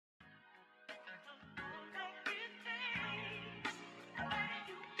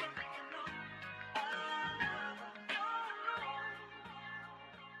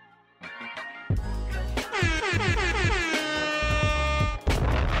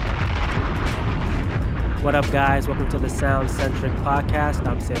What up, guys? Welcome to the Sound Centric Podcast.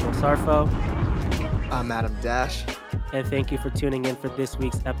 I'm Samuel Sarfo, I'm Adam Dash. and thank you for tuning in for this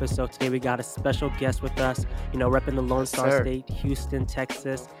week's episode. Today, we got a special guest with us, repping the Lone Star sir. State, Houston,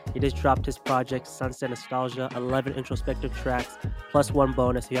 Texas. He just dropped his project, Sunset Nostalgia, 11 introspective tracks, plus one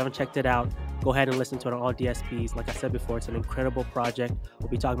bonus. If you haven't checked it out, go ahead and listen to it on all DSPs. Like I said before, it's an incredible project. We'll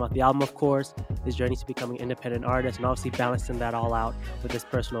be talking about the album, of course, his journey to becoming an independent artist, and obviously balancing that all out with his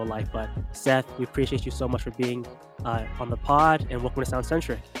personal life. But Seth, we appreciate you so much for being on the pod, and welcome to Sound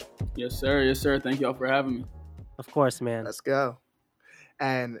Centric. Yes, sir. Yes, sir. Thank y'all for having me. Of course, man. Let's go.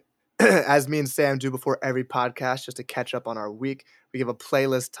 And as me and Sam do before every podcast, just to catch up on our week, we give a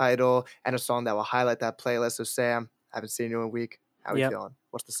playlist title and a song that will highlight that playlist. So, Sam, I haven't seen you in a week. How are you feeling?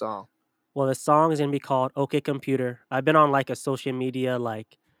 What's the song? Well, the song is going to be called OK Computer. I've been on like a social media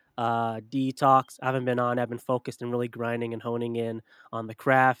detox. I haven't been on. I've been focused and really grinding and honing in on the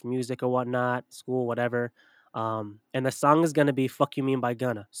craft, music or whatnot, school, whatever. And the song is going to be Fuck You Mean by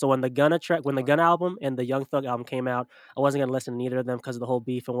Gunna. So when the Gunna album and the Young Thug album came out, I wasn't going to listen to either of them because of the whole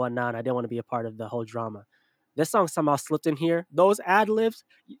beef and whatnot. And I didn't want to be a part of the whole drama. This song somehow slipped in here. Those ad libs,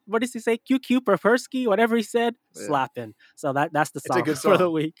 what does he say? QQ Perpersky, whatever he said, slapping. So that's the song for the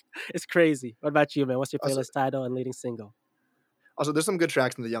week. It's crazy. What about you, man? What's your playlist title and leading single? Also, there's some good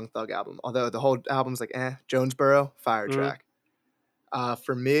tracks in the Young Thug album. Although the whole album's like, Jonesboro, fire track.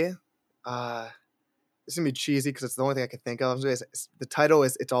 For me, this is going to be cheesy because it's the only thing I can think of. The title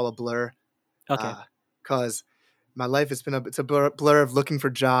is It's All a Blur. Okay. Because my life has been it's a blur of looking for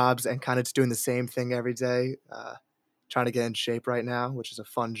jobs and kind of just doing the same thing every day, trying to get in shape right now, which is a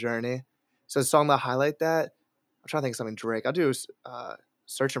fun journey. So a song that highlight that, I'm trying to think of something Drake. I'll do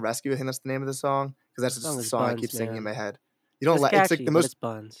Search and Rescue. I think that's the name of the song because that's just the song I keep singing in my head. You don't like it's like the most.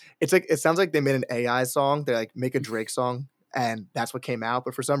 It's like it sounds like they made an AI song. They like make a Drake song, and that's what came out.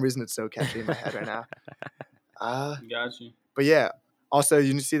 But for some reason, it's so catchy in my head right now. Got you. But yeah. Also,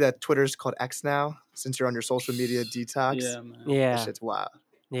 you see that Twitter's called X now, since you're on your social media detox. Yeah, man. Yeah. That shit's wild.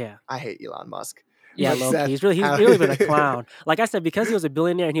 Yeah. I hate Elon Musk. Yeah, low-key. He's really been a clown. Like I said, because he was a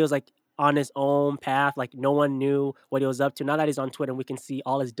billionaire and he was like on his own path, like no one knew what he was up to. Now that he's on Twitter, we can see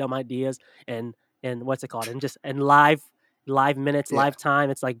all his dumb ideas and what's it called? And live minutes, live time.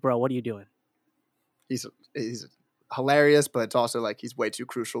 It's like, bro, what are you doing? He's hilarious, but it's also like he's way too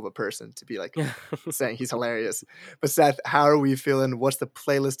crucial of a person to be like saying he's hilarious. But Seth, how are we feeling? What's the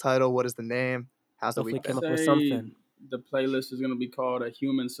playlist title? What is the name? How's the week been? Come up with something. The playlist is going to be called A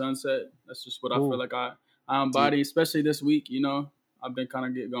Human Sunset. That's just what I feel like I embody, especially this week. I've been kind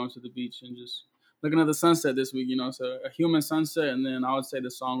of going to the beach and just looking at the sunset this week, so A Human Sunset. And then I would say the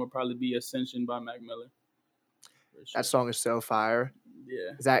song would probably be Ascension by Mac Miller. Sure. That song is so fire.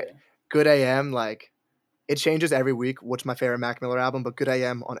 Yeah. Is that Good AM? Like, it changes every week. What's my favorite Mac Miller album? But Good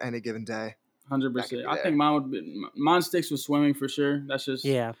AM on any given day. 100%. I think mine sticks with Swimming for sure. That's just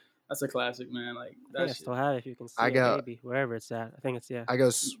that's a classic, man. Like I still have it if you can see it, maybe wherever it's at. I think it's I go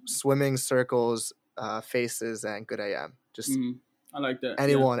Swimming, Circles, Faces, and Good AM. Just I like that.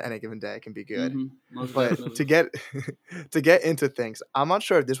 Anyone any given day can be good. But definitely. to get into things, I'm not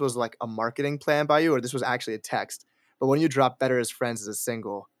sure if this was like a marketing plan by you or this was actually a text. But when you dropped Better as Friends as a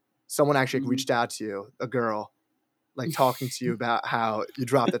single, someone actually reached out to you, a girl, like talking to you about how you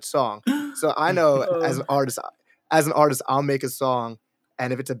dropped that song. So I know as an artist, I'll make a song,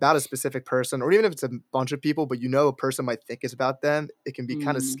 and if it's about a specific person, or even if it's a bunch of people, but a person might think it's about them, it can be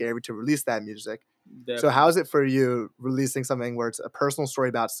kind of scary to release that music. Definitely. So how is it for you releasing something where it's a personal story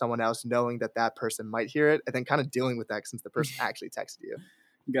about someone else, knowing that person might hear it, and then kind of dealing with that since the person actually texted you?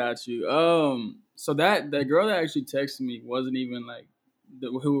 Got you. So that girl that actually texted me wasn't even like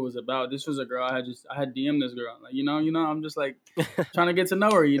who it was about. This was a girl I had DM'd this girl. Like, I'm just like trying to get to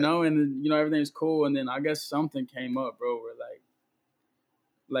know her, and everything's cool. And then I guess something came up, bro, where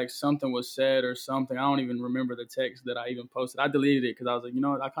like something was said or something. I don't even remember the text that I even posted. I deleted it because I was like,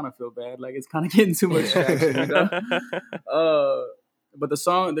 I kind of feel bad. Like, it's kind of getting too much traction, But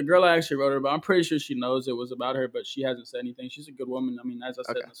the girl I actually wrote her about, I'm pretty sure she knows it was about her, but she hasn't said anything. She's a good woman. I mean, as I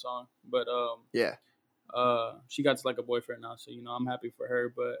said in the song. But she got like a boyfriend now, so I'm happy for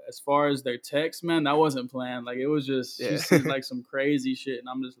her. But as far as their text, man, that wasn't planned. Like, it was just she said like some crazy shit, and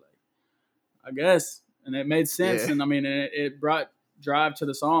I'm just like, I guess, and it made sense, and I mean, it brought drive to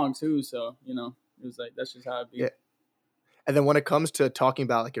the song too. So it was like that's just how it be. Yeah. And then when it comes to talking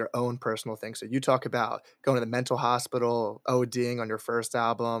about like your own personal things, so you talk about going to the mental hospital, ODing on your first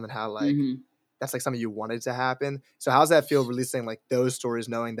album, and how like that's like something you wanted to happen. So how's that feel releasing like those stories,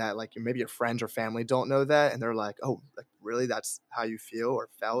 knowing that like maybe your friends or family don't know that, and they're like, oh, like really, that's how you feel or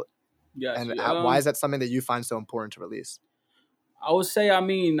felt? Yeah. And why is that something that you find so important to release? I would say, I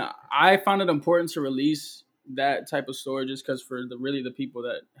mean, I found it important to release that type of story just because for the people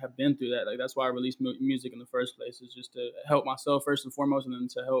that have been through that, like that's why I released music in the first place, is just to help myself first and foremost, and then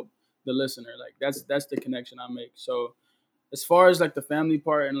to help the listener. Like that's the connection I make. So as far as like the family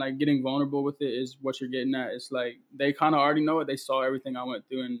part and like getting vulnerable with it is what you're getting at. It's like they kind of already know it. They saw everything I went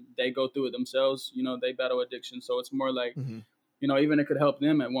through and they go through it themselves. You know, they battle addiction, so it's more like, Mm-hmm. you know, even it could help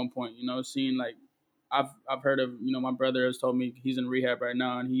them at one point. You know, seeing like I've heard of, you know, my brother has told me he's in rehab right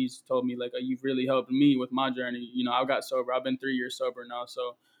now, and he's told me like, oh, you've really helped me with my journey. You know, I got sober. I've been 3 years sober now,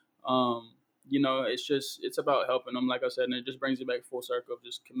 so you know, it's about helping them, like I said, and it just brings it back full circle of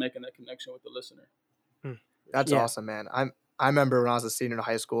just making that connection with the listener. Mm. For That's sure. Yeah. awesome, man. I remember when I was a senior in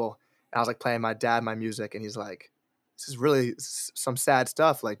high school, and I was like playing my dad my music, and he's like, "This is really some sad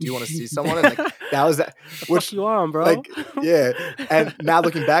stuff. Like, do you want to see someone?" And like that was that, The fuck which you on, bro? like yeah. And now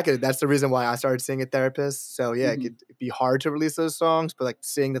looking back at it, that's the reason why I started seeing a therapist. So yeah, it Hmm. could be hard to release those songs, but like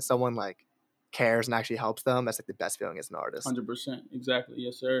seeing that someone like cares and actually helps them, that's like the best feeling as an artist. 100%. Exactly.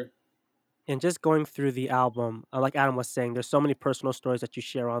 Yes, sir. And just going through the album, like Adam was saying, there's so many personal stories that you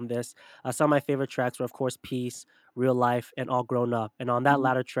share on this. Some of my favorite tracks were, of course, Peace, Real Life, and All Grown Up. And on that Hmm.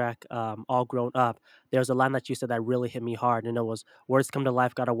 latter track, All Grown Up, there's a line that you said that really hit me hard. And it was, words come to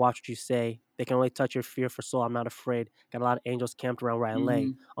life, gotta watch what you say. They can only touch your fear for soul, I'm not afraid. Got a lot of angels camped around where I lay.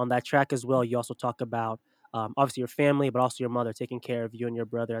 Hmm. On that track as well, you also talk about obviously your family, but also your mother taking care of you and your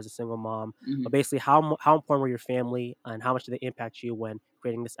brother as a single mom. But Hmm. basically, how important were your family and how much did they impact you when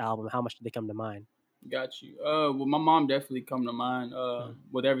creating this album? How much did they come to mind? Got you. Well, my mom definitely come to mind Mm.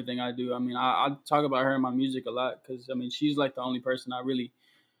 with everything I do. I mean, I talk about her in my music a lot because I mean, she's like the only person I really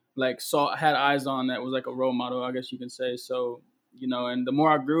like saw had eyes on that was like a role model, I guess you can say. So, you know, and the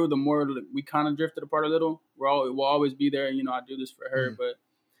more I grew, the more we kind of drifted apart a little. We'll always be there. You know, I do this for her, Mhm. but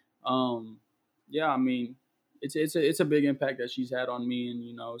um, yeah, I mean, it's a big impact that she's had on me, and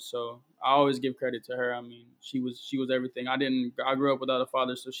you know, so I always give credit to her. I mean, she was everything. I grew up without a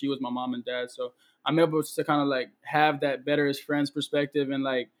father, so she was my mom and dad. So I'm able to kind of like have that better as friends perspective, and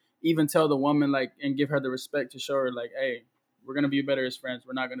like even tell the woman like and give her the respect to show her like, hey, we're gonna be better as friends.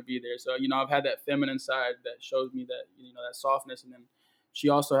 We're not gonna be there. So you know, I've had that feminine side that shows me that, you know, that softness, and then she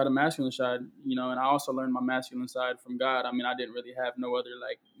also had a masculine side, you know, and I also learned my masculine side from God. I mean, I didn't really have no other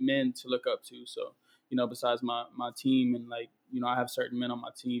like men to look up to. So, you know, besides my team, and like, you know, I have certain men on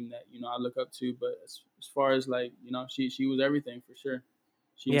my team that, you know, I look up to. But as far as like, you know, she was everything for sure.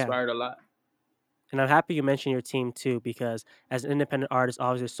 She Yeah. inspired a lot. And I'm happy you mentioned your team too, because as an independent artist,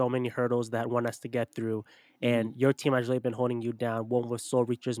 obviously there's so many hurdles that one has to get through. Hmm. And your team has really been holding you down. One with Soul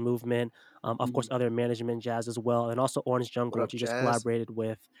Reachers Movement, of course, Hmm. other management jazz as well, and also Orange What Jungle, which up, you just Jazz? collaborated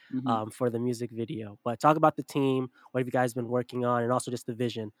with Hmm. for the music video. But talk about the team, what have you guys been working on, and also just the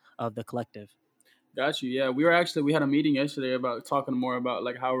vision of the collective. Got you. Yeah, we had a meeting yesterday about talking more about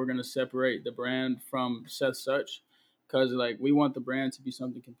like how we're gonna separate the brand from Seth Sutch, because like we want the brand to be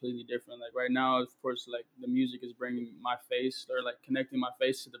something completely different. Like right now, of course, like the music is bringing my face or like connecting my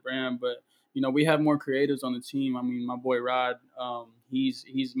face to the brand, but you know we have more creatives on the team. I mean, my boy Rod,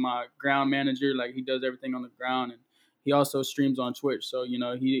 he's my ground manager. Like he does everything on the ground, and he also streams on Twitch. So you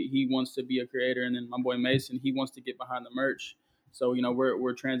know he wants to be a creator, and then my boy Mason, he wants to get behind the merch. So you know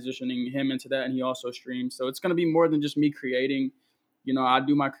we're transitioning him into that, and he also streams. So it's gonna be more than just me creating. You know, I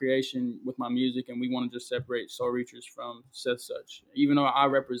do my creation with my music, and we want to just separate Soul Reachers from Seth Such. Even though I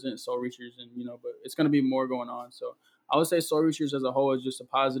represent Soul Reachers, and you know, but it's gonna be more going on. So I would say Soul Reachers as a whole is just a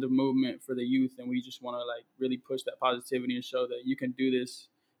positive movement for the youth, and we just want to like really push that positivity and show that you can do this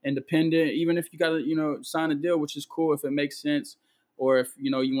independent, even if you got to, you know, sign a deal, which is cool if it makes sense, or if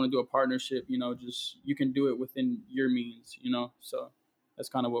you know you want to do a partnership, you know, just you can do it within your means, you know. So that's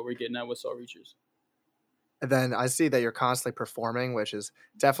kind of what we're getting at with Soul Reachers. And then I see that you're constantly performing, which is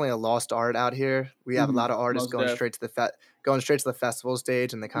definitely a lost art out here. We have a lot of artists Most def. going straight to the festival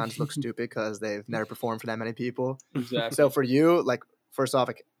stage, and they kind of just look stupid because they've never performed for that many people. So Exactly. for you, like first off,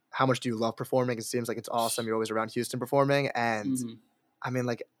 like how much do you love performing? It seems like it's awesome. You're always around Houston performing, and Hmm. I mean,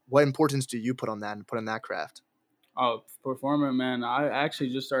 like, what importance do you put on that and put in that craft? Oh, performing, man! I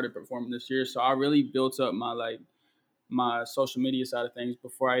actually just started performing this year, so I really built up my like my social media side of things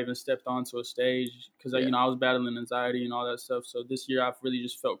before I even stepped onto a stage because you Yeah, know I was battling anxiety and all that stuff. So this year I've really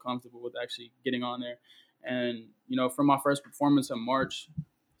just felt comfortable with actually getting on there, and you know from my first performance in March.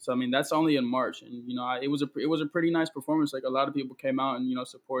 So I mean that's only in March, and you know it was a pretty nice performance. Like a lot of people came out and you know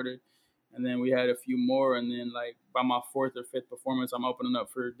supported, and then we had a few more, and then like by my fourth or fifth performance I'm opening up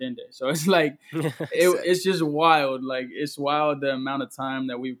for Dende. So it's like sick. it's just wild. Like it's wild the amount of time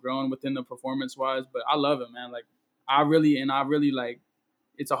that we've grown within the performance wise. But I love it, man. Like I really like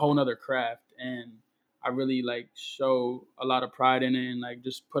it's a whole nother craft, and I really like show a lot of pride in it and like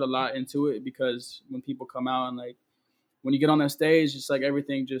just put a lot into it, because when people come out and like when you get on that stage, it's like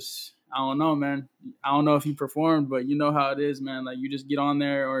everything just, I don't know, man. I don't know if you performed, but you know how it is, man. Like you just get on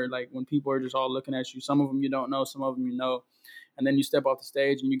there, or like when people are just all looking at you, some of them you don't know, some of them you know, and then you step off the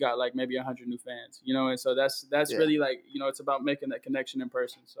stage and you got like maybe 100 new fans, you know. And so that's Yeah. really like, you know, it's about making that connection in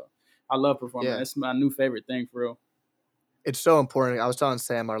person. So I love performing. Yeah. It's my new favorite thing for real. It's so important. I was telling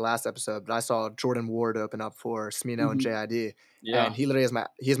Sam our last episode, but I saw Jordan Ward open up for Smino and Hmm. JID, Yeah, and he literally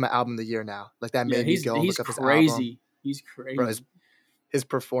is my album of the year now. Like that yeah. made me He's go and he's look up his album. crazy. He's Bro, crazy. his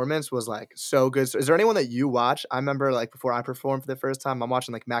performance was like so good. So is there anyone that you watch? I remember like before I performed for the first time, I'm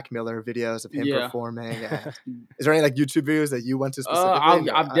watching like Mac Miller videos of him Yeah. performing. And is there any like YouTube videos that you went to specifically? And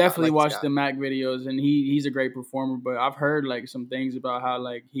you're like, I've I definitely like this watched guy. the Mac videos, and he's a great performer. But I've heard like some things about how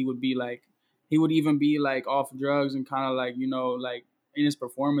like he would even be like off drugs and kind of like, you know, like in his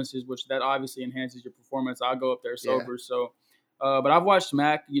performances, which that obviously enhances your performance. I'll go up there Yeah, sober, so. But I've watched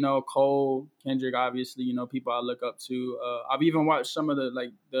Mac, you know, Cole, Kendrick, obviously, you know, people I look up to. I've even watched some of the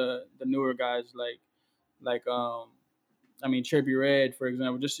like the newer guys like I mean, Trippie Redd, for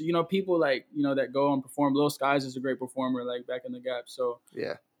example, just, you know, people like, you know, that go and perform. Lil Skies is a great performer, like back in the gap. So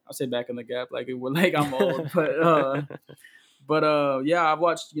yeah, I'll say back in the gap, like it was like I'm old, yeah, I've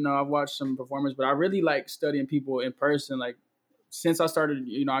watched some performers, but I really like studying people in person. Like since I started,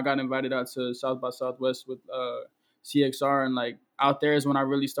 you know, I got invited out to South by Southwest with CXR, and like out there is when I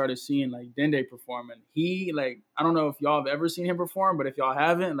really started seeing like Dende perform. And he, like, I don't know if y'all have ever seen him perform, but if y'all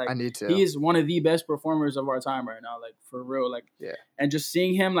haven't, I like, need he to. is one of the best performers of our time right now, like for real. Like, Yeah, and just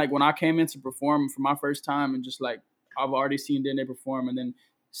seeing him, like when I came in to perform for my first time, and just like I've already seen Dende perform, and then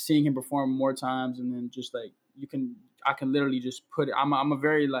seeing him perform more times, and then just like I can literally just put it. I'm a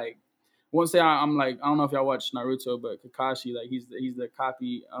very like, I won't say I'm like, I don't know if y'all watch Naruto, but Kakashi, like he's the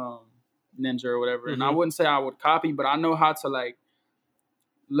copy ninja or whatever. And I Mhm. wouldn't say I would copy, but I know how to like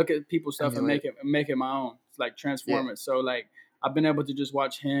look at people's stuff and emulate. make it my own, like Yeah, transform it. So like I've been able to just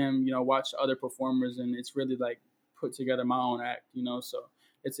watch him, you know, watch other performers, and it's really like put together my own act, you know. So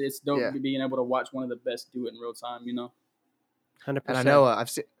it's dope yeah. being able to watch one of the best do it in real time, you know. And I know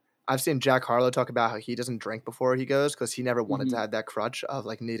 100%. I've seen Jack Harlow talk about how he doesn't drink before he goes because he never wanted to Hmm. have that crutch of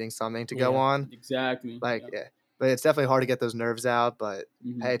like needing something to go Yeah. on. Exactly. Like, Yeah. yeah, but it's definitely hard to get those nerves out. But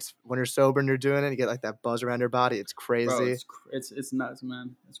Hmm. hey, it's when you're sober and you're doing it, you get like that buzz around your body. It's Bro, crazy. it's nuts,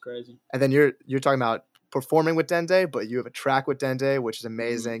 man. It's crazy. And then you're talking about performing with Dende, but you have a track with Dende, which is Hmm.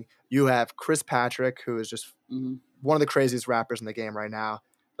 amazing. You have Chris Patrick, who is just Hmm. one of the craziest rappers in the game right now.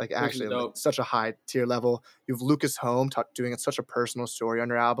 Like Chris is actually, like dope. such a high tier level. You have Lucas Home doing such a personal story on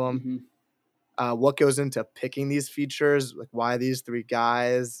your album. Hmm. What goes into picking these features? Like why these three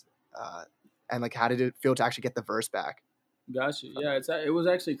guys? Uh, and like how did it feel to actually get the verse back Gotcha. from Yeah, them? it was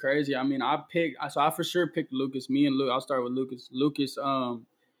actually crazy. I mean, I for sure picked Lucas. Me and Luke. I'll start with Lucas. Lucas,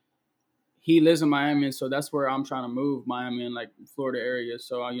 he lives in Miami, so that's where I'm trying to move, Miami and like Florida area.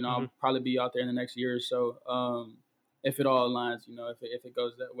 So you know, Mhm. I'll probably be out there in the next year or so, if it all aligns. You know, if it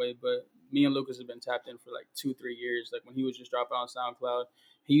goes that way. But me and Lucas have been tapped in for like 2-3 years. Like when he was just dropping on SoundCloud,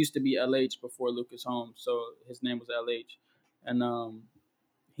 he used to be LH before Lucas Home, so his name was LH, and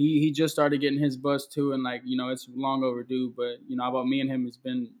he just started getting his buzz too, and like, you know, it's long overdue. But you know, about me and him has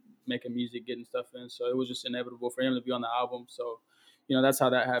been making music, getting stuff in, so it was just inevitable for him to be on the album. So you know, that's how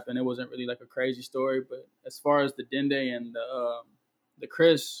that happened. It wasn't really like a crazy story. But as far as the Dende and the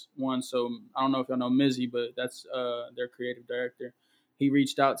Chris one, so I don't know if y'all know Mizzy, but that's their creative director. He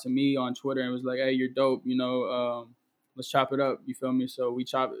reached out to me on Twitter and was like, "Hey, you're dope. You know, let's chop it up." You feel me? So we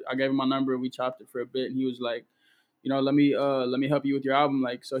chopped. I gave him my number. We chopped it for a bit, and he was like, you know, let me help you with your album.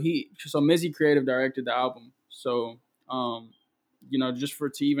 Like, so Mizzy creative directed the album. So you know, just for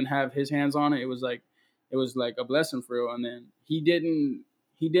to even have his hands on it, it was like a blessing for real. And then he didn't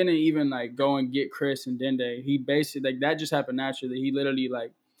even like go and get Chris and Dende. He basically, like, that just happened naturally. He literally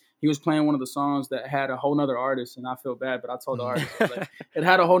like he was playing one of the songs that had a whole nother artist, and I feel bad, but I told the Mm. artist, I was like, it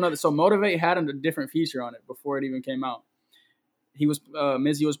had a whole nother. So Motivate had a different feature on it before it even came out. He was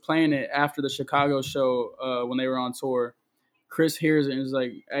Mizzy was playing it after the Chicago show when they were on tour. Chris hears it and is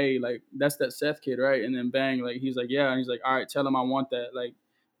like, "Hey, like that's that Seth kid, right?" And then bang, like he's like, "Yeah," and he's like, "All right, tell him I want that." Like,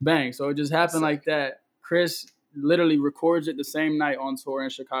 bang. So it just happened like Sick. that. Chris literally records it the same night on tour in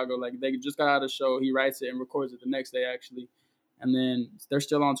Chicago. Like they just got out of the show. He writes it and records it the next day actually, and then they're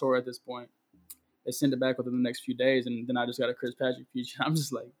still on tour at this point. They send it back within the next few days, and then I just got a Chris Patrick feature. I'm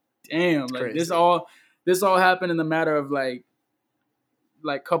just like, damn, It's like crazy. this all happened in the matter of like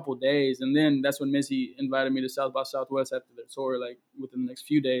couple days, and then that's when Missy invited me to South by Southwest after their tour, like within the next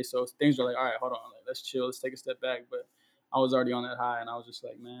few days. So things were like, all right, hold on, like let's chill, let's take a step back. But I was already on that high, and I was just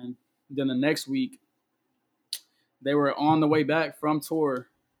like, man. Then the next week, They were on the way back from tour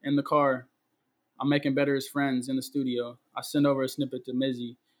in the car. I'm making Better as Friends in the studio. I send over a snippet to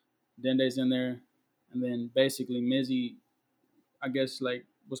Mizzy. Dende's in there, and then basically Mizzy, I guess like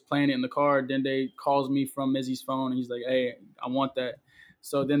was playing it in the car. Dende calls me from Mizzy's phone, and he's like, "Hey, I want that."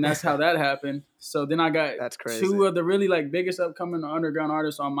 So then that's how that happened. So then I got That's crazy. 2 of the really like biggest upcoming underground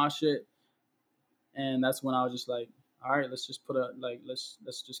artists on my shit, and that's when I was just like, "All right, let's just put a like let's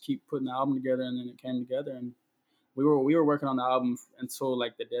just keep putting the album together." And then it came together, and we were working on the album until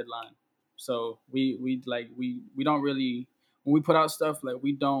like the deadline. So we don't really, when we put out stuff, like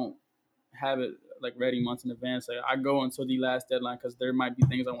we don't have it like ready months in advance. Like I go until the last deadline because there might be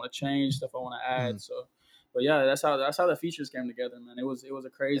things I want to change, stuff I want to add. So, but yeah, that's how the features came together, man. It was a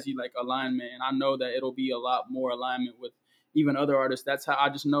crazy like alignment, and I know that it'll be a lot more alignment with even other artists. That's how I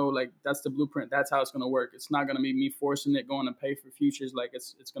just know like that's the blueprint. That's how it's gonna work. It's not gonna be me forcing it, going to pay for futures. Like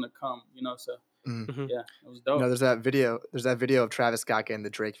it's gonna come, you know. So Mm-hmm. yeah, it was dope. You know, there's that video of Travis Scott getting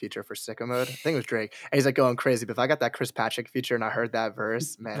the Drake feature for Sicko Mode. I think it was Drake, and he's like going crazy. But if I got that Chris Patrick feature and I heard that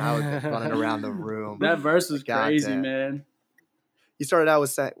verse, man, I would have been running around the room. That verse was Like, God crazy, damn. man. He started out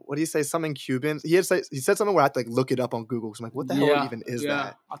with saying, what do you say? Something Cuban. He said something where I had to like look it up on Google. So I'm like, what the hell even is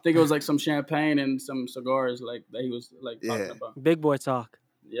that? I think it was like some champagne and some cigars, like that he was like talking about. Big boy talk.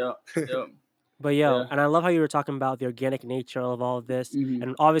 Yeah. But and I love how you were talking about the organic nature of all of this, Mm-hmm.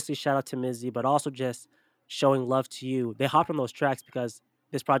 and obviously shout out to Mizzy, but also just showing love to you. They hopped on those tracks because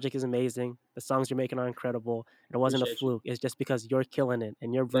this project is amazing. The songs you're making are incredible. And it wasn't a Appreciate you. fluke. It's just because you're killing it,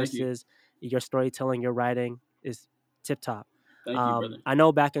 and your Thank you. verses, your storytelling, your writing is tip top. Thank you, brother. I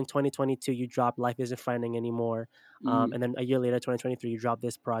know back in 2022 you dropped "Life Isn't Frightening Anymore," Mm-hmm. and then a year later, 2023, you dropped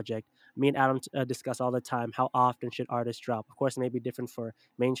this project. Me and Adam discuss all the time how often should artists drop. Of course, it may be different for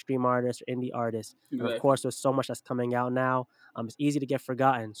mainstream artists or indie artists, and of Exactly. course, there's so much that's coming out now. It's easy to get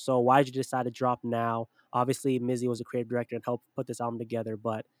forgotten. So why did you decide to drop now? Obviously, Mizzy was a creative director and helped put this album together,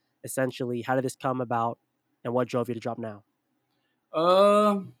 but essentially, how did this come about, and what drove you to drop now?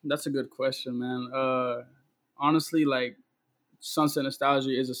 That's a good question, man. Honestly, like Sunset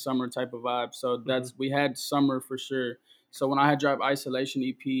Nostalgia is a summer type of vibe, so we had summer for sure. So when I had dropped Isolation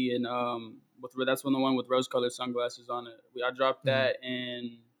EP and that's when the one with rose colored sunglasses on it. I dropped that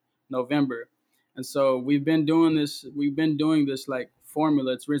in November, and so we've been doing this. We've been doing this like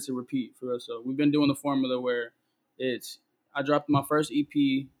formula. It's rinse and repeat for us. So we've been doing the formula where it's I dropped my first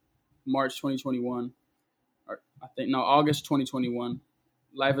EP March 2021. I think no, August 2021.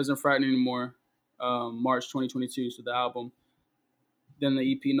 Life Isn't Frightening Anymore. March 2022. So the album. Then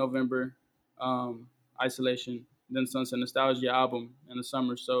the EP November. Isolation. Then Sunset Nostalgia album in the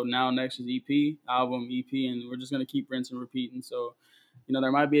summer. So now next is EP, album, EP, and we're just gonna keep rinsing and repeating. So,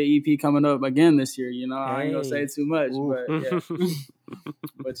 there might be an EP coming up again this year. I ain't gonna say too much, but yeah.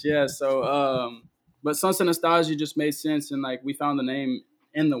 But yeah, so but Sunset Nostalgia just made sense, and like we found the name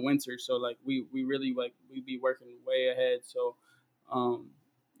in the winter, so like we really like we'd be working way ahead. So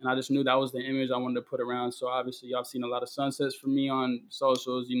and I just knew that was the image I wanted to put around. So obviously y'all seen a lot of sunsets from me on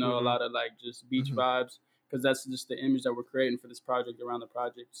socials, a lot of like just beach vibes, because that's just the image that we're creating for this project, around the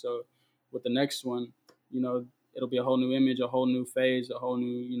project. So with the next one, it'll be a whole new image, a whole new phase, a whole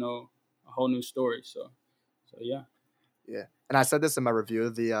new story. So yeah. Yeah, and I said this in my review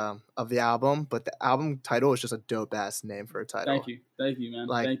of the album, but the album title is just a dope ass name for a title. Thank you, man.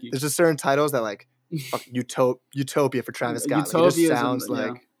 Like, Thank you. there's just certain titles that like Utopia for Travis Scott. Like, it just sounds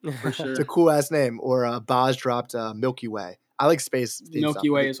like for sure. It's a cool ass name. Or Boz dropped Milky Way. I like space themes. Milky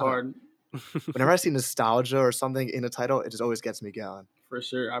Way is hard. Whenever I see nostalgia or something in a title, it just always gets me going. For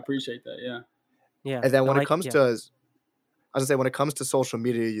sure, I appreciate that. Yeah. Yeah. And then when it comes to, I was gonna say, when it comes to social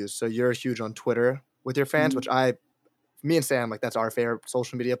media use, so you're huge on Twitter with your fans, which me and Sam, like, that's our favorite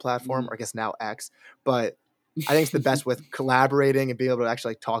social media platform, or I guess now X. But I think it's the best with collaborating and being able to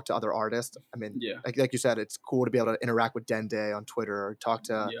actually like talk to other artists. I mean, like you said, it's cool to be able to interact with Dende on Twitter or talk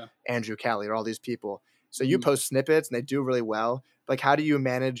to Andrew Kelly or all these people. So you post snippets and they do really well. Like, how do you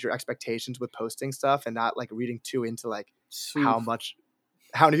manage your expectations with posting stuff and not like reading too into like how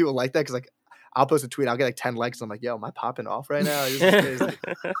many people like that? Because like, I'll post a tweet, I'll get like 10 likes. And I'm like, yo, am I popping off right now? This is crazy.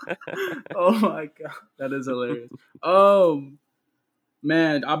 Oh my God. That is hilarious. Oh,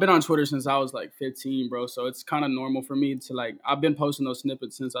 man, I've been on Twitter since I was like 15, bro. So it's kind of normal for me to like, I've been posting those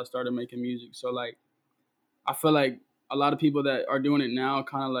snippets since I started making music. So like, I feel like a lot of people that are doing it now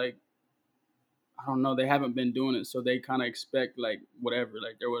kind of like, I don't know, they haven't been doing it. So they kind of expect like whatever,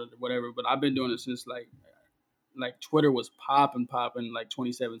 like they're whatever. But I've been doing it since like Twitter was popping like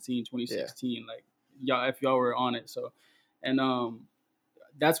 2017, 2016, like if y'all were on it. So, and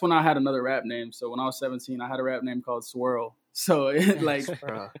that's when I had another rap name. So when I was 17, I had a rap name called Swirl. So it like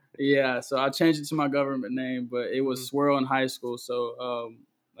Bro. yeah, so I changed it to my government name, but it was Mhm. Swirl in high school. So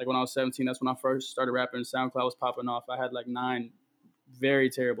like when I was 17, that's when I first started rapping. SoundCloud was popping off. I had like 9 very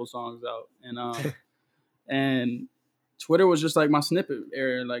terrible songs out, and Twitter was just like my snippet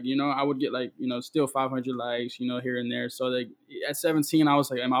area. Like, I would get like, still 500 likes, here and there. So like at 17, I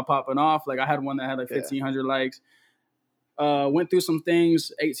was like, am I popping off? Like I had one that had like Yeah. 1,500 likes. Went through some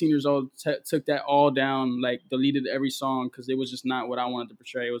things. 18 years old, took that all down. Like deleted every song because it was just not what I wanted to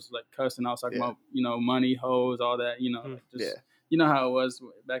portray. It was like cussing. I was talking about money, hoes, all that. Mhm. Like just Yeah. how it was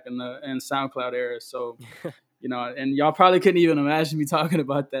back in the SoundCloud era. So and y'all probably couldn't even imagine me talking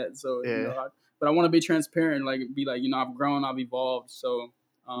about that. So Yeah. but I want to be transparent. Like be like I've grown, I've evolved. So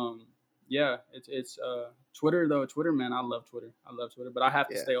yeah, it's Twitter though. Twitter, man, I love Twitter. I love Twitter, but I have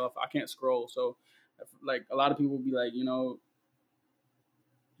to Yeah. stay off. I can't scroll. So like a lot of people be like,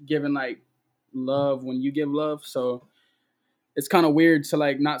 giving like love when you give love. So it's kind of weird to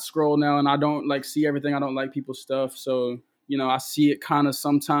like not scroll now, and I don't like see everything. I don't like people's stuff. So I see it kind of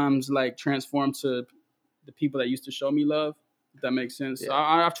sometimes like transform to the people that used to show me love. If that makes sense. So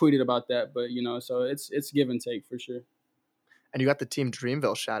Yeah. I've tweeted about that, but so it's give and take for sure. And you got the Team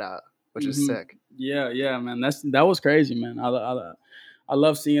Dreamville shout out, which is Hmm. sick. Yeah, man. That was crazy, man. I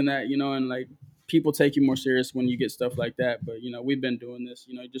love seeing that, and like people take you more serious when you get stuff like that. But we've been doing this,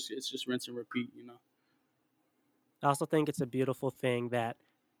 it's just rinse and repeat. I also think it's a beautiful thing that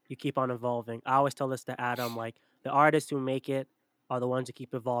you keep on evolving. I always tell this to Adam, like the artists who make it are the ones who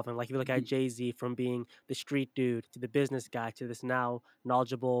keep evolving. Like if you look at Mhm. Jay-Z from being the street dude to the business guy to this now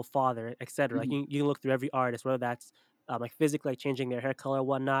knowledgeable father, etc. Like Mhm. you can look through every artist, whether that's like physically like changing their hair color or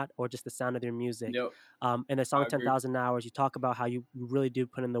whatnot, or just the sound of their music. Yep, In the song I agree. 10,000 Hours, you talk about how you really do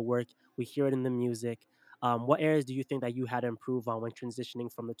put in the work. We hear it in the music. What areas do you think that you had to improve on when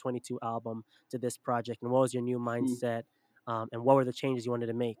transitioning from the 22 album to this project? And what was your new Whew. mindset? And what were the changes you wanted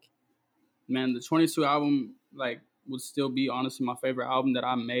to make? Man, the 22 album like would still be honestly my favorite album that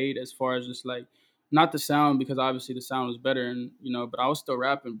I made, as far as just like not the sound, because obviously the sound was better, and but I was still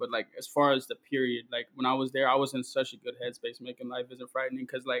rapping. But like as far as the period, like when I was there, I was in such a good headspace making Life Isn't Frightening,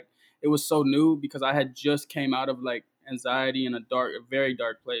 because like it was so new, because I had just came out of like anxiety in a very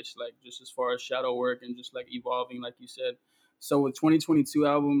dark place, like just as far as shadow work and just like evolving, like you said. So with 2022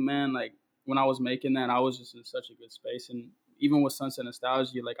 album, man, like when I was making that, I was just in such a good space. And even with Sunset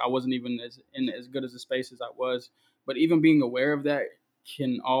Nostalgia, like I wasn't even as good as the space as I was. But even being aware of that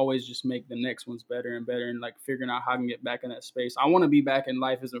can always just make the next ones better and better, and like figuring out how I can get back in that space. I want to be back in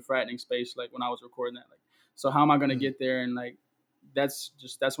Life Isn't Frightening space, like when I was recording that. Like, so how am I gonna Mm. get there? And like that's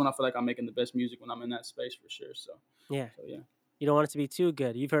when I feel like I'm making the best music, when I'm in that space for sure. Yeah. So yeah. You don't want it to be too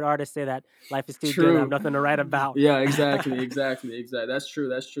good. You've heard artists say that life is too good. I have True. nothing to write about. Yeah, exactly. That's true.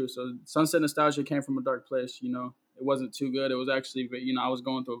 That's true. So Sunset Nostalgia came from a dark place. It wasn't too good. It was actually, I was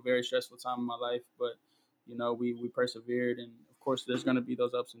going through a very stressful time in my life, but we persevered, and of course, there's gonna be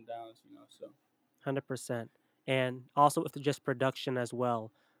those ups and downs. So 100%. And also with just production as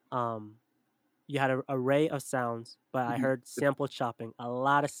well. Um, you had an array of sounds, but I mhm. heard sample chopping, a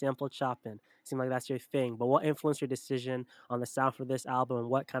lot of sample chopping. Seemed like that's your thing. But what influenced your decision on the sound for this album, and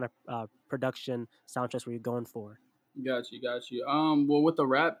what kind of production soundtracks were you going for? Got you. Well, with the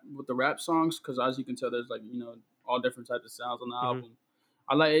rap songs, because as you can tell, there's like all different types of sounds on the Hmm. album.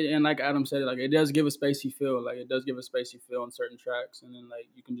 I like it, and like Adam said, like it does give a spacey feel. Like it does give a spacey feel on certain tracks, and then like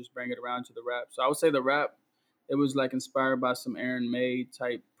you can just bring it around to the rap. So I would say the rap, it was like inspired by some Aaron May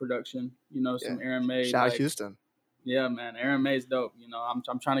type production. Yeah. Some Aaron May, Shout out like Houston. yeah, man, Aaron May's dope.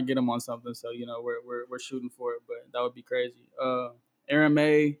 I'm trying to get him on something, so we're shooting for it, but that would be crazy. Aaron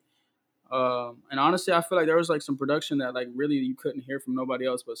May. And honestly, I feel like there was like some production that like really you couldn't hear from nobody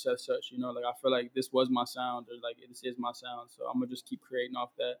else but Seth Sutch. Like I feel like this was my sound, or like this is my sound. So I'm gonna just keep creating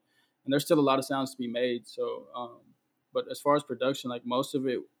off that. And there's still a lot of sounds to be made. So, but as far as production, like most of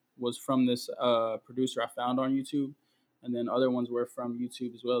it was from this producer I found on YouTube, and then other ones were from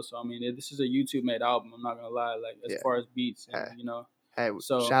YouTube as well. So I mean, this is a YouTube made album. I'm not gonna lie. Like as Yeah. far as beats and Hey.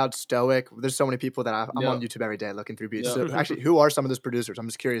 so Shout out Stoic. There's so many people that I'm on yeah, YouTube every day looking through beats. yeah. So actually, who are some of those producers? I'm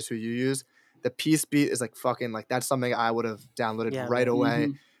just curious who you use. The Peace beat is like fucking like that's something I would have downloaded Yeah, right man. away.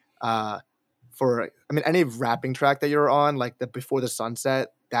 Hmm. Uh, any rapping track that you're on, like the Before the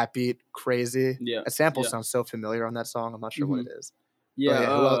Sunset, that beat crazy. Yeah, A sample yeah. sounds so familiar on that song. I'm not sure what Hmm. it is. But Yeah.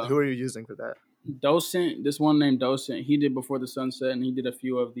 yeah, who are you using for that? Docent, this one named Docent, he did Before the Sunset, and he did a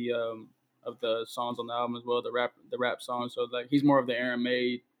few of the songs on the album as well, the rap songs. So like he's more of the Aaron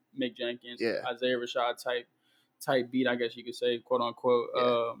May, Mick Jenkins, Yeah, Isaiah Rashad type beat, I guess you could say, quote unquote.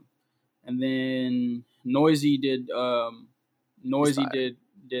 yeah, And then he's Noisy fire.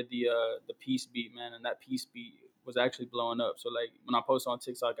 did the peace beat, man, and that peace beat was actually blowing up. So like when I post on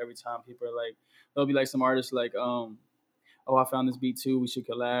TikTok, every time people are like, there'll be like some artists like, oh, I found this beat too, we should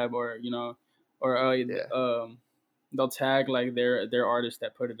collab, or or they'll tag like their artists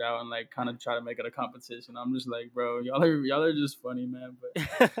that put it out and like kind of try to make it a competition. I'm just like, bro, y'all are just funny, man.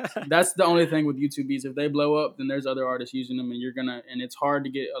 But that's the only thing with YouTube beats. If they blow up, then there's other artists using them, and it's hard to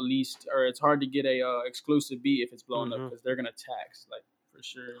get it's hard to get a exclusive beat if it's blowing up, because they're gonna tax, like, for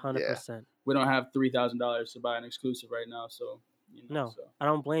sure. 100%. We don't have $3,000 to buy an exclusive right now, so No, I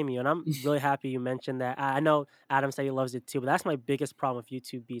don't blame you, and I'm really happy you mentioned that. I know Adam said he loves it too, but that's my biggest problem with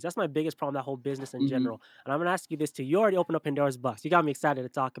YouTube Beats. That's my biggest problem, that whole business in Mhm. general. And I'm gonna ask you this too. You already opened up Pandora's box. You got me excited to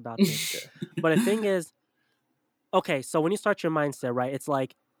talk about this. But the thing is, okay, so when you start your mindset, right, it's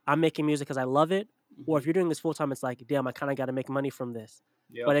like, I'm making music because I love it. Or if Mhm. you're doing this full time, it's like, damn, I kind of got to make money from this.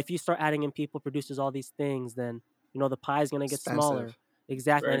 But Yep. if you start adding in people, producers, all these things, then, the pie is going to get Expensive. smaller.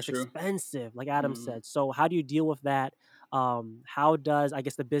 Exactly. And Very it's true. expensive, like Adam Mhm. said. So how do you deal with that? How does, I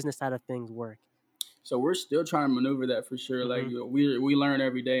guess, the business side of things work? So we're still trying to maneuver that for sure. Like, Mm-hmm. we learn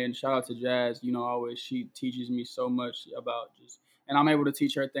every day, and shout out to Jazz. Always she teaches me so much about just, and I'm able to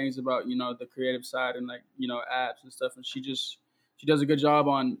teach her things about the creative side and like apps and stuff. And she does a good job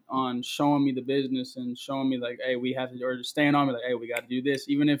on showing me the business and showing me like, hey, we have to, or just staying on me like, hey, we got to do this,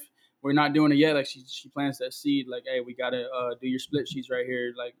 even if we're not doing it yet. Like she plants that seed, like, hey, we got to do your split sheets right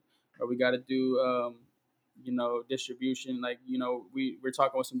here, like, or we got to do distribution. Like, we're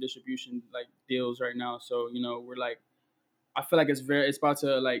talking with some distribution like deals right now. So, we're like, I feel like it's about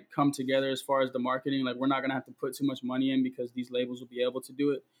to like come together as far as the marketing. Like, we're not gonna have to put too much money in, because these labels will be able to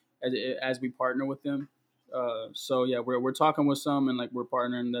do it as we partner with them. So yeah, we're talking with some, and like we're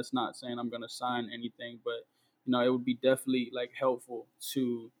partnering. That's not saying I'm gonna sign anything, but it would be definitely like helpful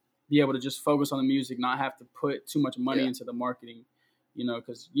to be able to just focus on the music, not have to put too much money Yeah. into the marketing.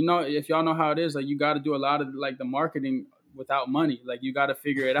 Because if y'all know how it is, like, you got to do a lot of like the marketing without money. Like, you got to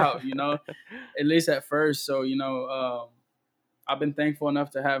figure it out. At least at first. So I've been thankful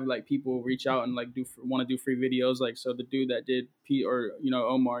enough to have like people reach out and like want to do free videos. Like, so the dude that did Pete, or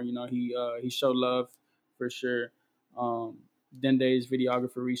Omar, he showed love for sure. Dende's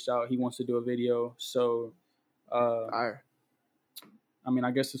videographer reached out. He wants to do a video. So uh, Fire. I mean,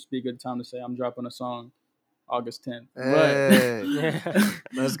 I guess this would be a good time to say I'm dropping a song August 10th. But Hey, Yeah.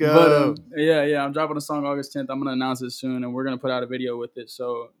 let's but go. yeah, I'm dropping a song August 10th. I'm gonna announce it soon, and we're gonna put out a video with it.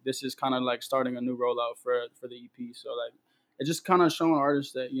 So this is kind of like starting a new rollout for the EP. So like, it's just kind of showing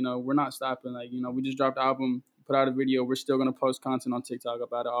artists that we're not stopping. Like, we just dropped the album, put out a video. We're still gonna post content on TikTok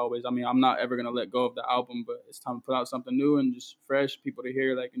about it always. I mean, I'm not ever gonna let go of the album, but it's time to put out something new and just fresh, people to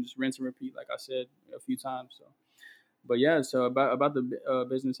hear, like, and just rinse and repeat, like I said a few times. So, but yeah, so about the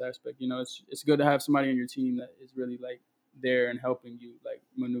business aspect, it's good to have somebody on your team that is really like there and helping you like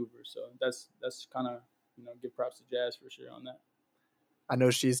maneuver. So that's kind of give props to Jazz for sure on that. I know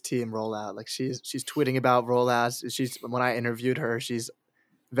she's team rollout. Like, she's tweeting about rollouts. When I interviewed her, she's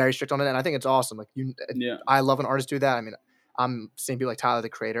very strict on it, and I think it's awesome. Like, Yeah. I love when artists do that. I mean, I'm seeing people like Tyler the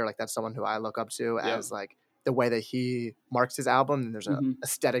Creator. Like, that's someone who I look up to Yeah. as like the way that he marks his album. And there's a Mm-hmm.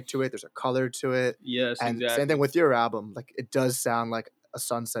 aesthetic to it. There's a color to it. Yes, And same thing exactly. with your album. Like, it does sound like a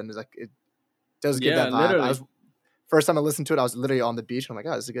sunset. It's like, it does give Yeah, that vibe. literally. First time I listened to it, I was literally on the beach. I'm like,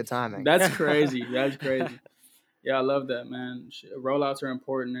 oh, this is a good timing. That's crazy. That's crazy. Yeah, I love that, man. Rollouts are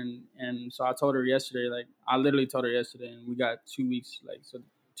important, and so I told her yesterday. Like, I literally told her yesterday, and we got 2 weeks. Like, so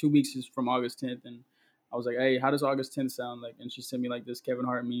 2 weeks is from August 10th, and I was like, "Hey, how does August 10th sound?" Like, and she sent me like this Kevin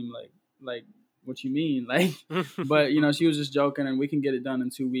Hart meme, like what you mean, like. But she was just joking, and we can get it done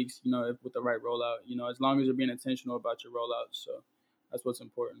in 2 weeks. With the right rollout. As long as you're being intentional about your rollouts. So that's what's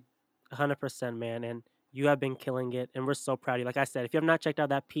important. 100%, man. And you have been killing it, and we're so proud of you. Like I said, if you have not checked out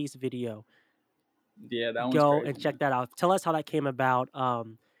that Peace video, Yeah, that one's go crazy, and check man. that out. Tell us how that came about.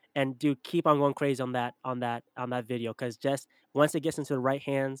 And dude, keep on going crazy on that video, because just once it gets into the right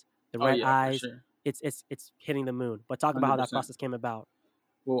hands, the Oh right yeah, for eyes, sure, it's hitting the moon. But talk about how that 100%. process came about.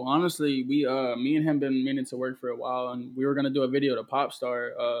 Well, honestly, me and him been meaning to work for a while, and we were gonna do a video to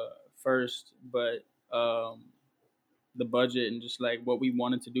Popstar first, but the budget and just like what we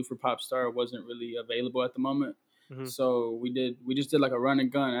wanted to do for Popstar wasn't really available at the moment. Hmm. So we just did like a run and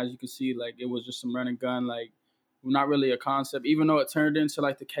gun. As you can see, like, it was just some run and gun, like, not really a concept, even though it turned into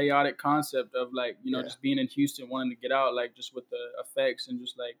like the chaotic concept of like, Yeah. just being in Houston, wanting to get out, like, just with the effects and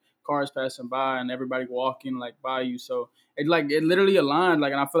just like cars passing by and everybody walking like by you. So it literally aligned,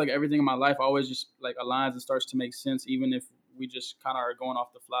 like, and I feel like everything in my life always just like aligns and starts to make sense, even if we just kind of are going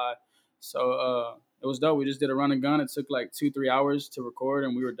off the fly. So it was dope. We just did a run and gun. It took like 2-3 hours to record,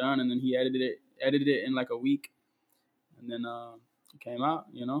 and we were done. And then he edited it in like a week, and then it came out.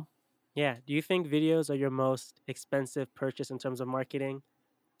 Yeah. Do you think videos are your most expensive purchase in terms of marketing?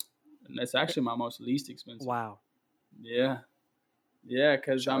 And that's Eh, actually my most least expensive. Wow. Yeah, yeah,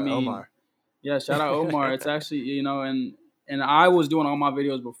 because I Shout out mean, Omar. yeah, shout out Omar. It's actually, and I was doing all my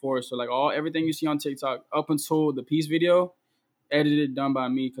videos before, so like everything you see on TikTok up until the Peace video, edited done by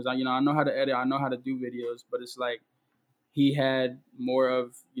me because I know how to edit, I know how to do videos, but it's like he had more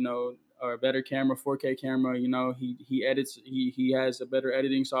of a better camera, 4K camera. He edits. He has a better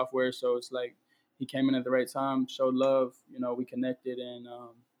editing software. So it's like he came in at the right time, showed love. We connected, and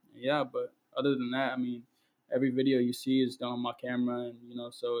yeah. But other than that, I mean, every video you see is done on my camera,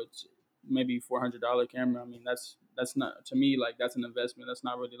 and so it's maybe $400 camera. I mean, that's not, to me, like, that's an investment. That's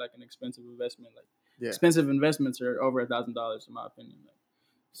not really like an expensive investment. Like, Yeah. expensive investments are over $1,000 in my opinion. Like,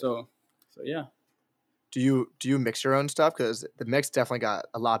 so yeah. Do you mix your own stuff? Because the mix definitely got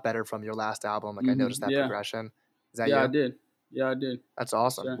a lot better from your last album. Like I noticed that Yeah. progression. Is that Yeah, I you? did. Yeah, I did. That's Yes,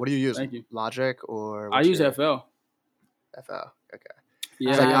 awesome. sir. What do you use? Thank you. Logic or I what's use your FL. FL? Okay. It's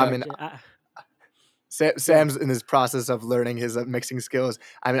Yeah, like I yeah, mean, I go ahead. Sam's in his process of learning his mixing skills.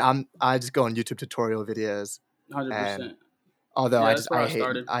 I mean, I just go on YouTube tutorial videos, and 100%. although Yeah, that's where I I hate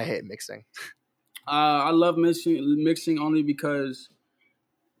started. mixing. I love mixing only because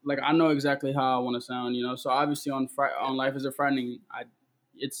like I know exactly how I want to sound. So obviously on Life is a Frightening,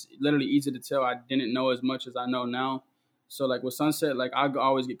 it's literally easy to tell I didn't know as much as I know now. So like with Sunset, like I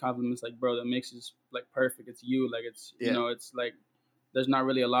always get compliments like, bro, the mix is like perfect. It's you. Like it's Yeah, it's like there's not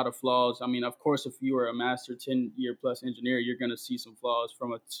really a lot of flaws. I mean, of course, if you are a master 10-year plus engineer, you're gonna see some flaws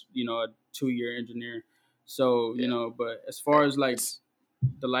from a 2-year engineer. So yeah. but as far as like It's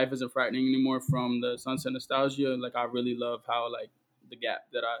the Life Isn't Frightening anymore from the Sunset Nostalgia, like I really love how like the gap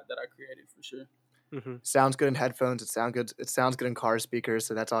that I created for sure. Hmm. sounds good in headphones. It sound good. It sounds good in car speakers.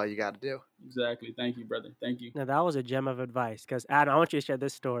 So that's all you got to do. Exactly. Thank you, brother. Thank you. Now that was a gem of advice because Adam, I want you to share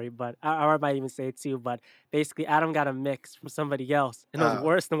this story, but I might even say it too. But basically, Adam got a mix from somebody else, and it was Oh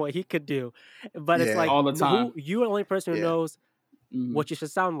worse than what he could do. But it's yeah, like, All the who time. you are the only person who yeah. knows Hmm. what you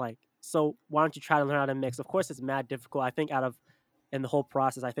should sound like. So why don't you try to learn how to mix? Of course, it's mad difficult. I think out of in the whole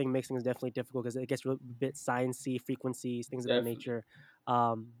process, I think mixing is definitely difficult because it gets a bit sciencey, frequencies, things of that Definitely. nature.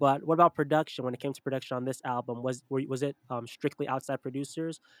 But what about production? When it came to production on this album, was it strictly outside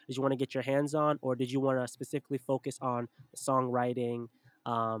producers? Did you want to get your hands on, or did you want to specifically focus on the songwriting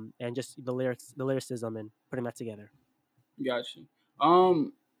and just the lyrics, the lyricism, and putting that together? Got you.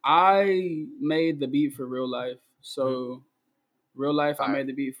 I made the beat for Real Life, Hmm. so Real Life I Fire. made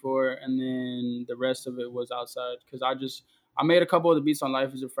the beat for, and then the rest of it was outside because I made a couple of the beats on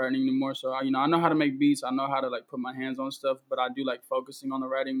Life Isn't Frightening anymore. So I know how to make beats. I know how to like put my hands on stuff, but I do like focusing on the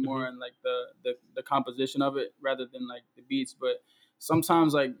writing Hmm. more and like the composition of it rather than like the beats. But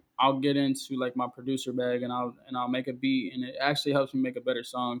sometimes like I'll get into like my producer bag and I'll make a beat and it actually helps me make a better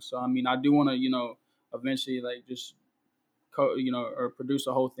song. So I mean I do want to eventually like just or produce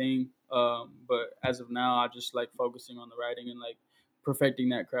a whole thing. But as of now, I just like focusing on the writing and like perfecting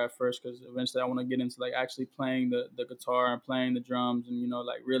that craft first because eventually I want to get into like actually playing the guitar and playing the drums and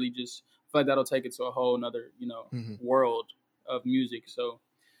like really just I feel like that'll take it to a whole another Hmm. world of music. So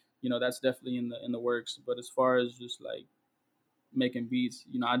that's definitely in the works. But as far as just like making beats,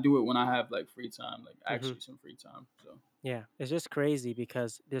 I do it when I have like free time, like Hmm. actually some free time. So Yeah, it's just crazy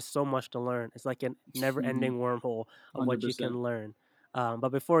because there's so much to learn. It's like a never-ending wormhole of what you 100%. can learn. But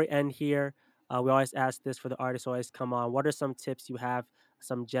before we end here, we always ask this for the artists who always come on. What are some tips you have,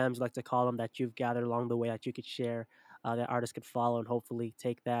 some gems, you like to call them, that you've gathered along the way that you could share, that artists could follow and hopefully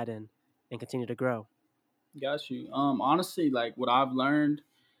take that and continue to grow? Got you. Honestly, like what I've learned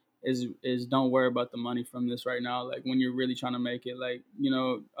is don't worry about the money from this right now. Like when you're really trying to make it, like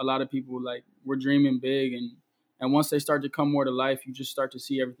a lot of people like we're dreaming big, and once they start to come more to life, you just start to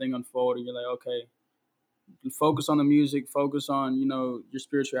see everything unfold, and you're like, okay, focus on the music, focus on your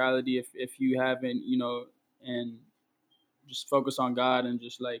spirituality if you haven't, and just focus on God and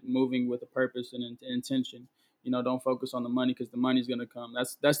just like moving with a purpose and intention. Don't focus on the money because the money's gonna come.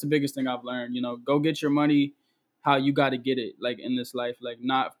 That's the biggest thing I've learned. Go get your money how you got to get it, like in this life, like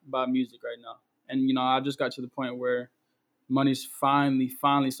not by music right now. And I just got to the point where money's finally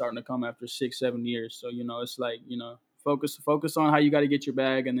starting to come after 6-7 years. So it's like focus on how you got to get your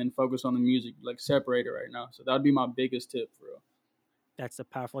bag, and then focus on the music. Like separate it right now. So that would be my biggest tip for real. That's a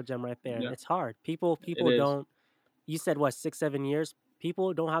powerful gem right there. Yeah, It's hard. People it people is. don't. You said what, 6 7 years?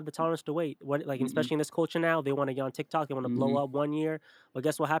 People don't have the tolerance to wait. What, like, Mm-mm. especially in this culture now, they want to get on TikTok. They want to blow Mm-hmm. up 1 year. Well,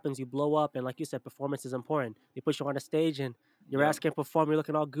 guess what happens? You blow up, and like you said, performance is important. They put you on a stage, and your Yeah. ass can't perform. You're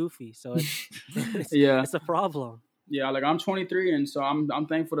looking all goofy. So it's it's Yeah. it's a problem. Yeah, like I'm 23, and so I'm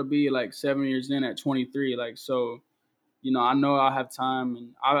thankful to be like 7 years in at 23. Like so, I know I have time,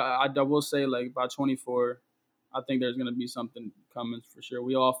 and I will say like by 24, I think there's gonna be something coming for sure.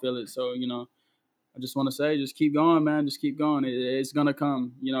 We all feel it, so I just want to say, just keep going, man. Just keep going. It's gonna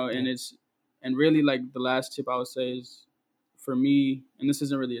come, Yeah. And really like the last tip I would say is for me, and this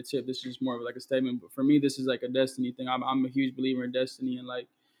isn't really a tip. This is just more of like a statement. But for me, this is like a destiny thing. I'm a huge believer in destiny, and like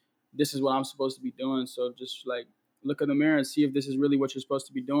this is what I'm supposed to be doing. So just like look in the mirror and see if this is really what you're supposed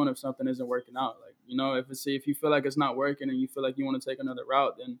to be doing. If something isn't working out, like if you feel like it's not working and you feel like you want to take another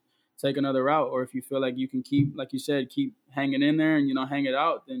route, then take another route. Or if you feel like you can keep, like you said, keep hanging in there and hang it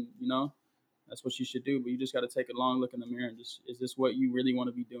out, then that's what you should do. But you just got to take a long look in the mirror and just, is this what you really want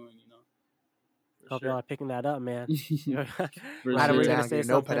to be doing? For Hope sure. y'all are picking that up, man. For Adam, were sure. you gonna Down, say get a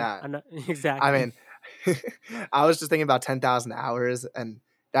notepad something? out. Exactly. I mean, I was just thinking about 10,000 hours, and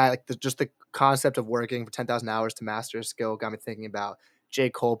that like just the concept of working for 10,000 hours to master a skill got me thinking about J.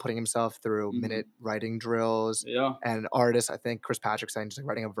 Cole putting himself through minute writing drills. Yeah. And artists, I think Chris Patrick saying just like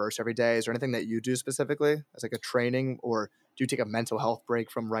writing a verse every day. Is there anything that you do specifically as like a training, or do you take a mental health break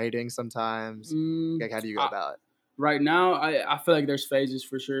from writing sometimes? Like, how do you go about it? Right now, I feel like there's phases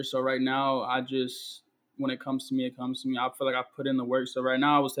for sure. So right now, I just, when it comes to me, it comes to me. I feel like I put in the work. So right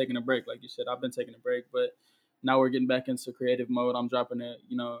now, I was taking a break, like you said. I've been taking a break, but now we're getting back into creative mode. I'm dropping it.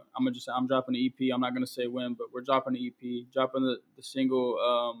 I'm dropping the EP. I'm not gonna say when, but we're dropping the EP, dropping the single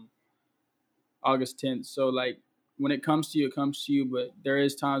August 10th. So like when it comes to you, it comes to you. But there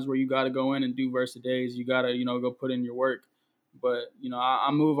is times where you got to go in and do verse a days. You got to go put in your work. But I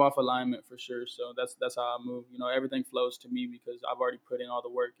move off alignment for sure. So that's how I move. Everything flows to me because I've already put in all the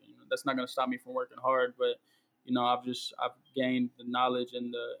work. And, that's not gonna stop me from working hard. But I've gained the knowledge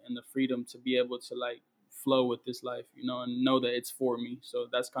and the freedom to be able to like flow with this life. And know that it's for me. So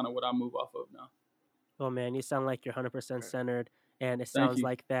that's kind of what I move off of now. Well, man, you sound like you're 100% centered, and it Thank sounds you.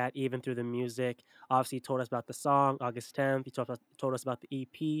 like that even through the music. Obviously, you told us about the song, August 10th. You told us about the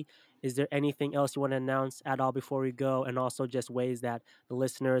EP. Is there anything else you want to announce at all before we go? And also just ways that the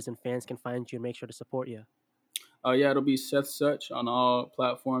listeners and fans can find you and make sure to support you? Yeah, it'll be Seth Sutch on all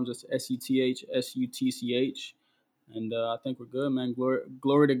platforms. It's SETHSUTCH. And I think we're good, man.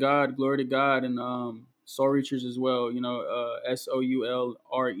 Glory to God, glory to God. And Soul Reachers as well, SOULREACHERS.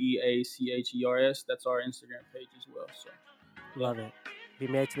 That's our Instagram page as well. So, yeah. Love it. If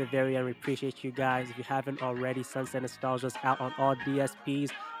you made it to the very end, we appreciate you guys. If you haven't already, Sunset Nostalgia's out on all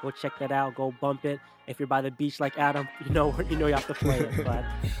DSPs. Go check that out. Go bump it. If you're by the beach like Adam, you know you have to play it. But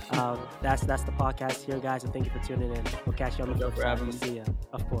that's the podcast here, guys. And thank you for tuning in. We'll catch you on the flip side. We'll see ya.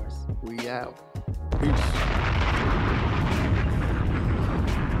 Of course. We out. Peace.